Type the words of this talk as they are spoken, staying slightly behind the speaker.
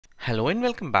Hello and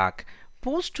welcome back.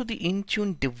 Post to the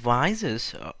Intune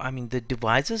devices, the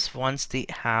devices once they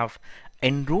have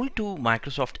enrolled to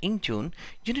Microsoft Intune,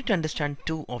 you need to understand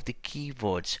two of the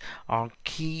keywords or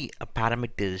key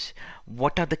parameters.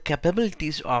 What are the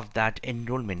capabilities of that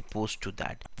enrollment post to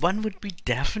that? One would be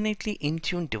definitely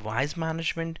Intune device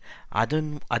management, other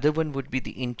one would be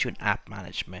the Intune app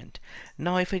management.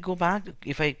 Now if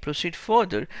I proceed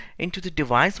further into the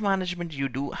device management, you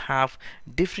do have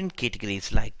different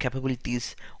categories like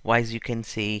capabilities wise. You can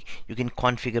say you can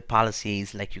configure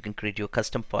policies, like you can create your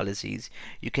custom policies,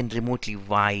 you can remotely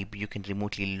wipe, you can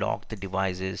remotely lock the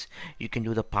devices, you can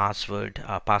do the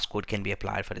passcode can be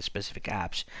applied for the specific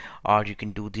apps, or you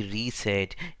can do the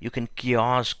reset, you can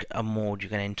kiosk mode, you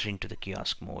can enter into the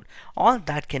kiosk mode. All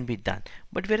that can be done.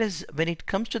 But whereas when it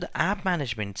comes to the app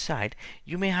management side,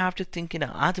 you may have to think in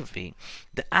another way.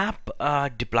 The app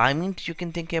deployment, you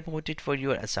can think about it for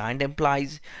your assigned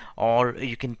employees, or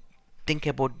you can think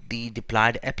about the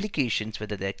deployed applications,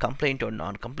 whether they're complaint or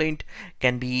non-complaint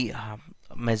can be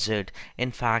measured.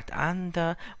 In fact, and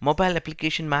the mobile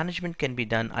application management can be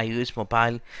done. iOS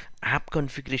mobile app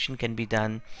configuration can be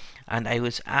done, and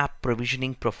iOS app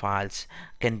provisioning profiles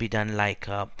can be done. Like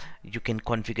you can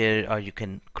configure or you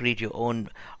can create your own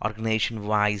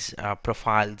organization-wise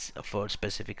profiles for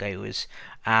specific iOS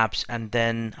apps, and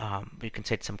then you can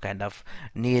set some kind of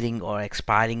nearing or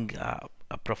expiring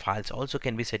profiles also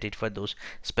can be set it for those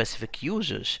specific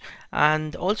users.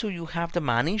 And also you have the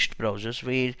managed browsers,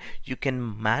 where you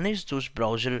can manage those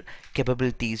browser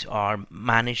capabilities or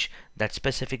manage that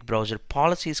specific browser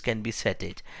policies can be set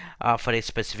it for a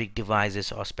specific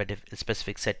devices or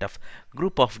specific set of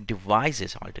group of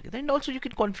devices altogether. And also you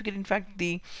can configure in fact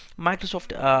the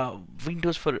Microsoft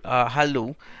Windows for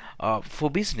Hello for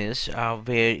business,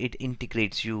 where it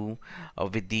integrates you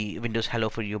with the Windows Hello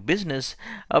for your business,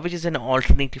 which is an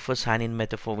alternative for sign-in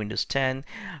method for Windows 10.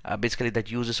 Basically,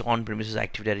 that uses on-premises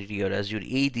Active Directory or Azure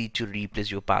AD to replace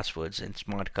your passwords and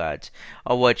smart cards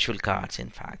or virtual cards,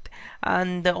 in fact.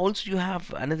 And also, you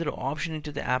have another option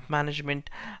into the app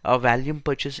management, volume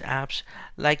purchase apps,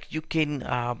 like you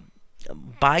can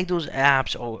buy those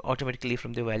apps or automatically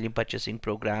from the value purchasing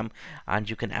program, and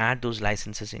you can add those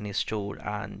licenses in a store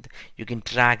and you can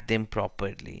track them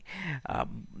properly.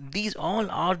 These all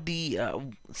are the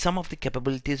some of the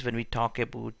capabilities when we talk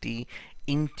about the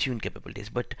Intune capabilities.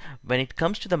 But when it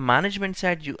comes to the management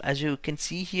side, you as you can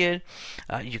see here,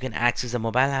 you can access the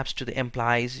mobile apps to the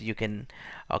employees, you can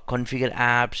configure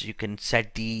apps, you can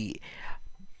set the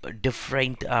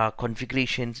different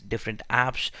configurations, different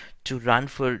apps to run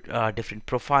for different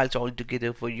profiles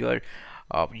altogether for your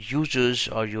users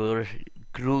or your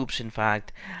groups, in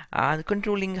fact, and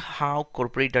controlling how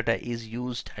corporate data is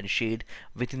used and shared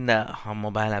within the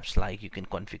mobile apps. Like you can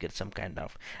configure some kind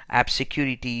of app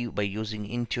security by using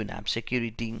Intune app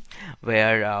security,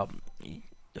 where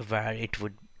where it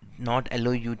would not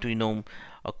allow you to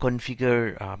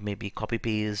configure maybe copy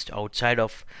paste outside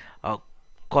of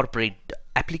corporate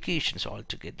applications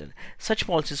altogether. Such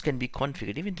policies can be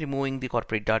configured, even removing the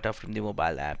corporate data from the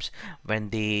mobile apps when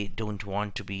they don't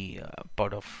want to be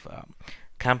part of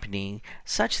company.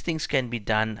 Such things can be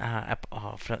done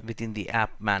within the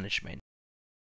app management.